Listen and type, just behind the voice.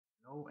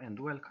Hello and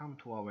welcome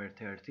to our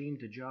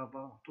 13th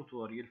Java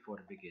tutorial for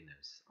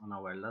beginners. On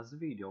our last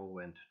video we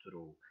went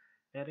through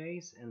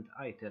arrays and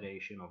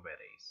iteration of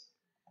arrays.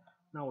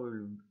 Now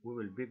we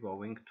will be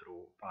going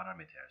through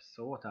parameters.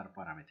 So what are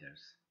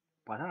parameters?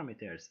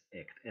 Parameters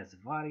act as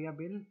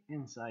variable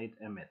inside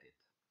a method.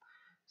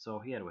 So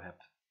here we have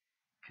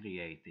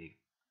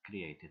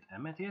created a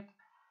method,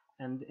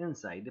 and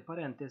inside the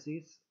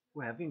parentheses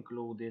we have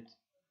included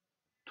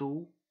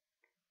two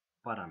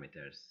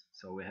parameters.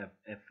 So we have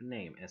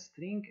fname as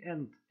string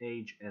and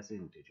age as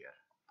integer.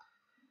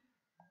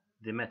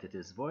 The method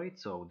is void,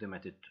 so the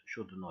method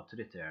should not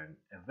return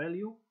a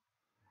value.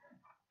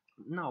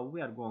 Now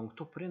we are going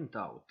to print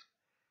out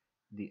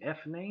the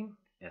fname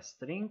as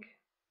string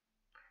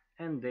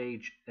and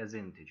age as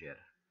integer,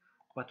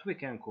 but we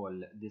can call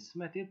this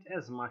method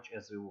as much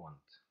as we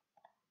want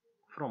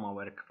from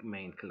our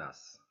main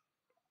class.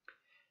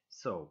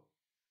 So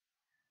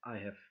I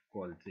have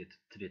called it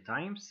 3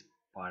 times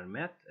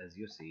parmet. As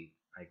you see,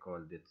 I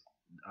call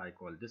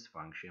this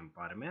function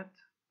parmet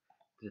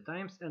 3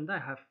 times, and I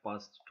have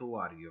passed 2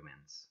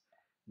 arguments,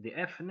 the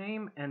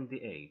fname and the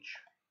age.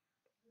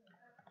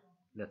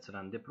 Let's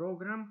run the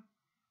program,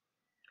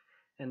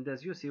 and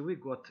as you see we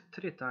got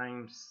 3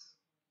 times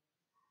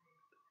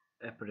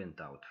a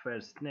printout.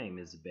 First name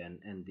is Ben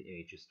and the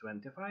age is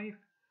 25.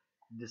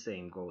 The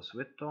same goes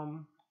with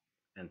Tom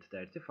and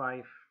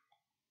 35,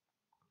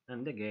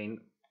 and again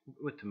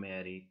with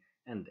Mary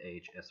and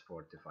age as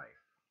 45.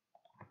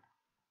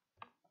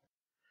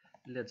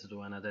 Let's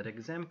do another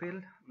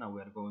example. Now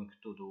we are going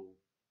to do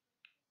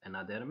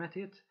another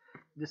method.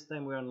 This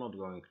time we are not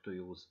going to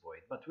use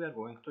void, but we are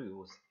going to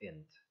use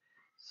int.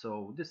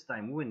 So this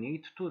time we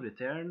need to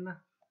return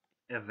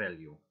a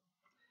value.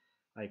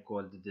 I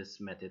called this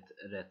method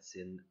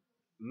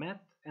retsinMet,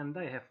 and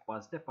I have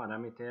passed the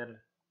parameter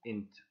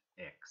int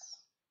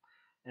x,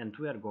 and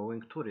we are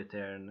going to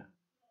return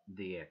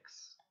the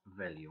x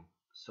value.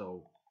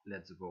 So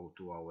let's go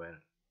to our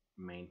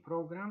main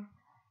program,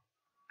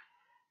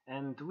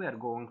 and we are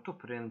going to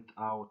print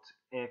out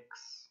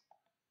x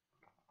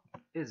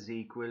is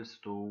equals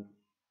to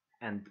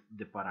and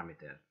the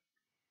parameter,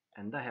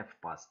 and I have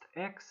passed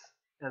x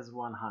as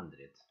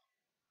 100,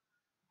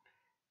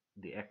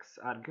 the x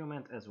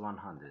argument as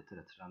 100.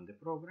 Let's run the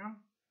program.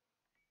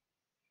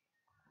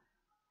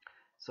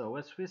 So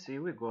as we see,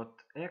 we got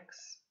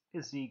x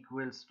is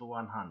equals to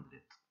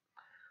 100.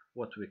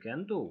 What we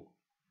can do,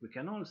 we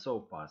can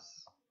also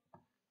pass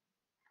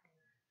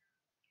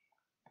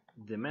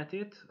the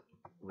method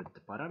with the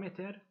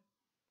parameter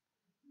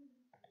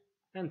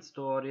and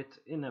store it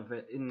in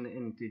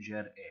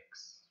integer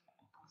x.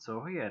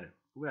 So here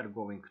we are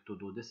going to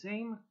do the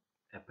same,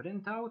 a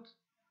printout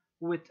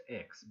with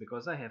x,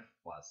 because I have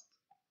passed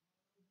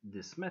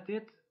this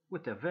method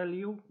with a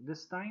value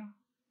this time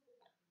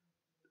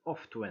of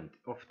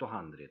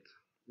 200.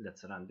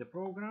 Let's run the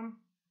program.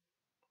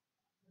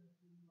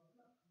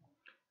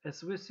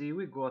 As we see,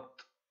 we got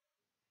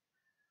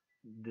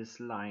this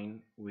line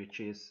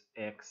which is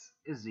x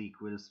is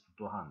equals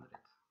to 200.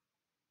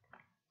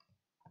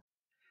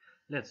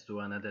 Let's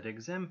do another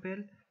example.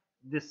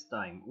 This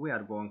time we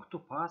are going to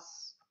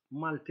pass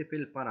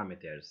multiple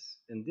parameters.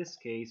 In this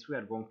case we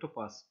are going to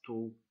pass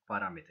 2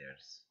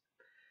 parameters.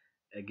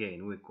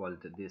 Again, we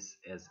called this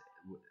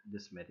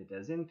method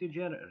as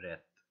integer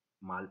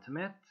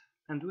ret_mult_met,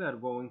 and we are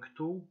going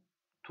to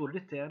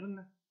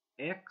return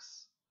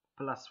x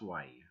plus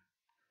y.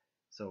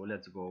 So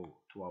let's go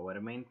to our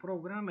main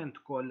program and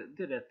call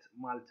the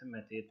ret_mult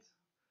method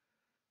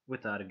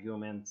with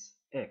arguments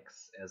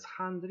x as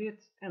 100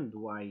 and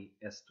y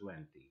as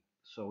 20.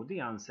 So the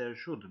answer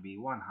should be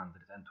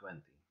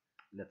 120.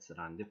 Let's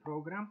run the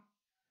program.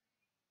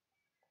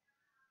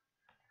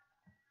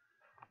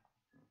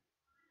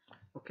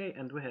 Okay,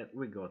 and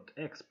we got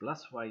x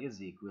plus y is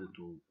equal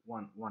to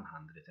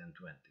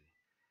 120.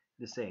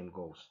 The same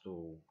goes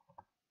to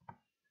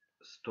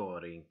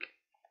storing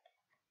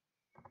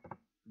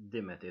the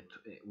method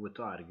with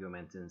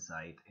arguments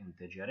inside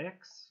integer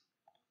x.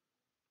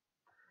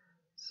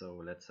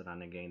 So let's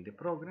run again the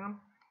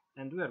program,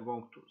 and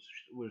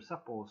we're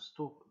supposed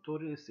to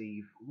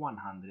receive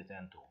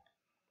 102.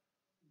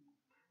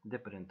 The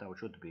printout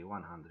should be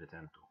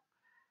 102.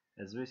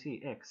 As we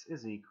see, x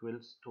is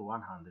equals to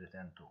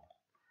 102.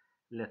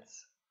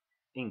 Let's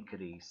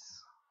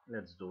increase.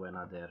 Let's do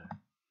another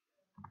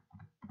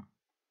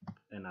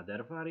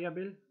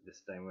variable.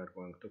 This time we're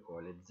going to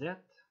call it z,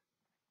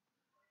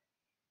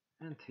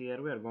 and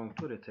here we are going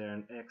to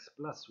return x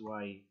plus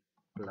y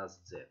plus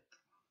z.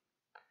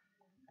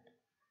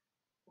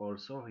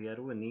 Also here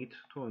we need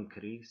to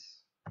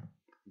increase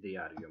the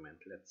argument.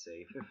 Let's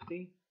say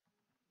 50,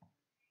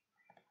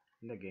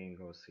 and again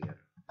goes here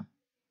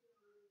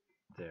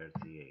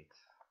 38.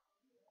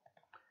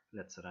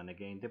 Let's run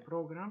again the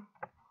program.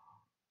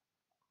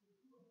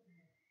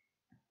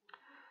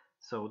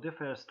 So the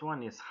first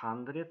one is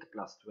 100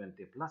 plus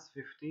 20 plus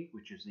 50,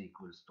 which is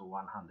equals to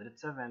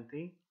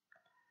 170,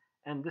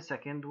 and the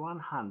second one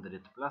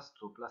 100 plus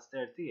 2 plus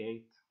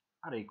 38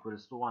 are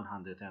equals to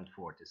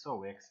 140.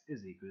 So x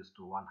is equals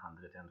to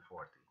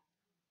 140.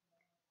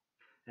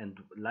 And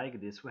like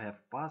this we have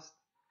passed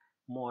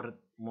more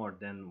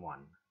than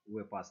one.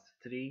 We passed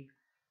 3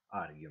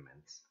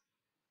 arguments.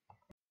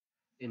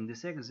 In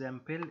this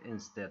example,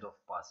 instead of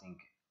passing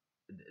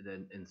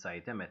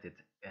inside a method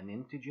an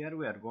integer,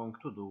 we are going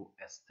to do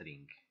a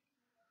string.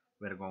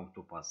 We are going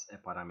to pass a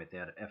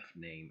parameter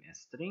fname a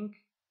string,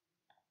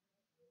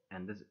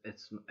 and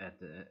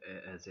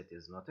as it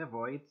is not a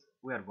void,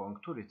 we are going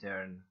to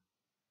return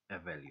a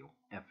value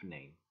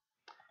fname.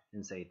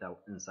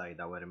 Inside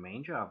our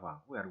main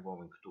Java, we are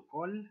going to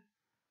call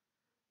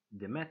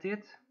the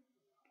method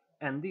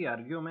and the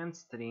argument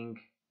string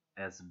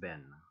as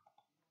Ben.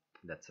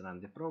 Let's run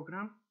the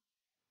program.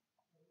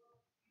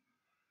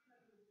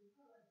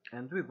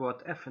 And we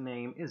got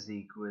fname is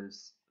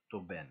equals to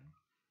Ben.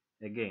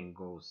 Again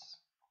goes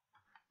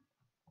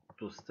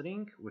to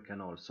string. We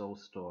can also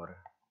store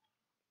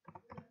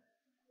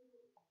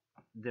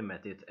the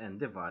method and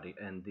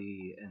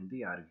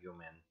the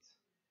argument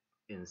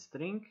in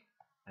string,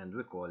 and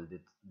we called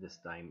it this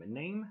time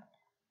name,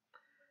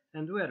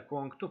 and we are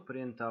going to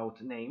print out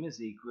name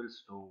is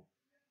equals to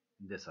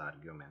this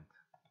argument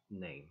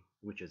name,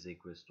 which is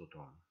equals to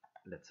Tom.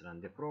 Let's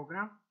run the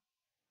program,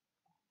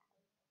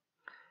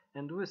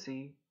 and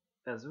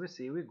as we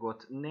see we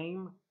got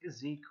name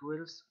is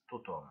equals to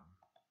Tom.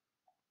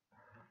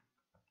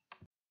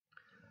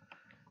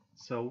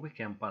 So we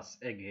can pass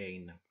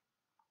again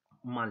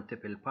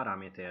multiple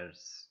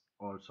parameters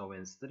also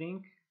in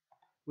string.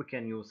 We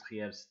can use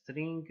here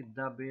string,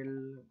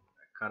 double,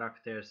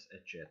 characters,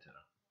 etc.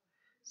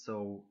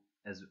 So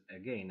as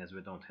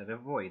we don't have a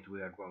void,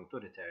 we are going to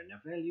return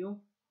a value,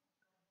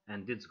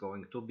 and it's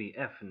going to be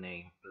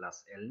fname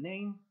plus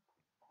lname,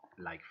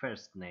 like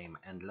first name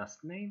and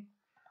last name.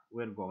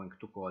 We're going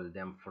to call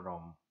them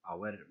from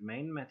our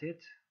main method,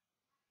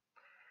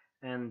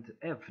 and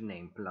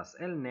fname plus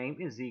lname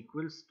is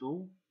equals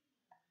to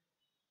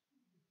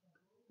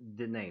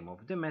the name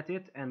of the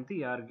method and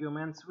the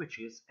arguments, which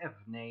is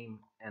fname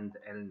and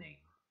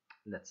lname.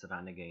 Let's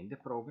run again the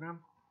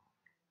program,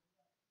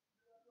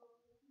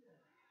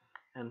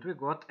 and we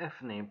got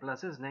fname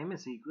plus his name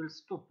is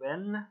equals to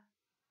Ben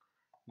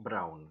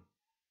Brown.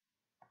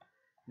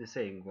 The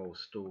same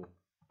goes to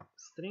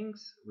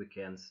strings. We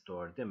can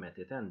store the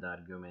method and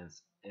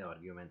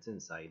arguments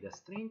inside a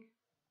string,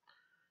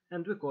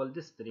 and we call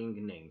the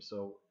string name.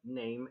 So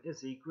name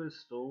is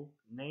equals to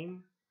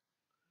name,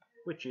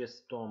 which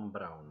is Tom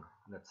Brown.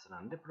 Let's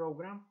run the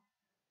program,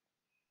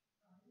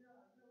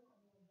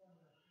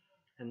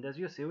 and as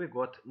you see we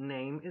got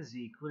name is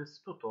equals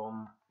to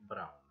Tom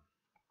Brown.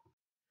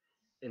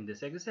 In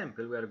this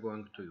example we are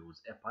going to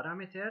use a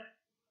parameter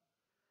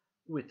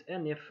with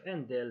an if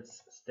and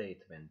else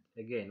statement.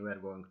 Again we are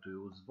going to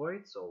use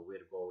void, so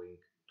we're going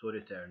to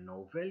return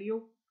no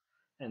value,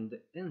 and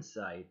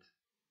inside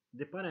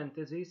the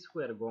parentheses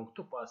we are going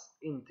to pass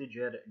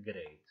integer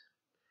grade.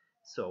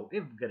 So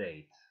if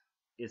grade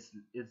is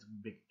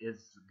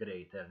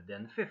greater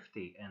than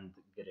 50 and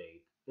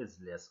grade is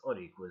less or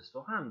equals to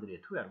 100,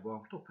 we are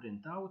going to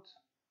print out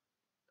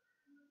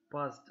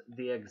passed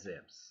the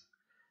exams.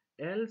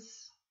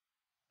 Else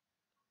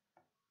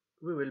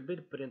we will be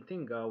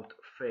printing out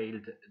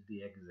failed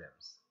the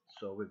exams.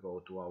 So we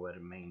go to our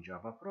main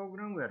Java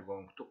program. We are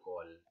going to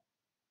call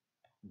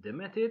the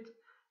method,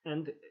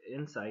 and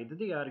inside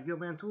the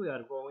argument we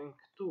are going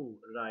to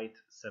write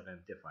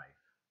 75.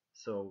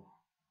 So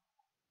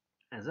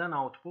as an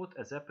output,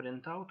 as a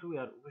printout, we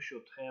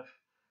should have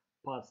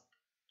passed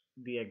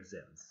the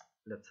exams.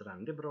 Let's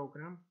run the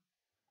program.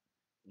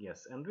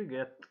 Yes, and we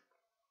get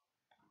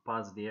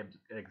passed the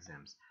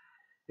exams.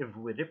 If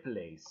we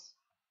replace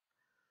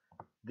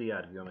the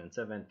argument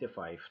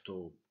 75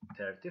 to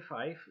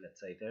 35, let's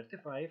say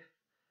 35,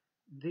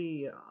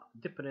 the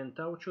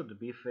printout should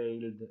be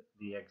failed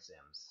the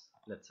exams.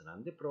 Let's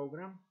run the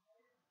program,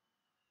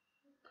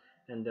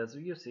 and as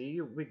you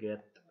see we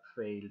get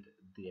failed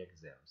the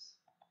exams.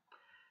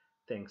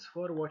 Thanks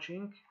for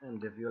watching,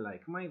 and if you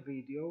like my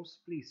videos,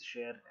 please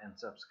share and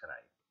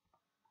subscribe.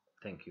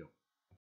 Thank you.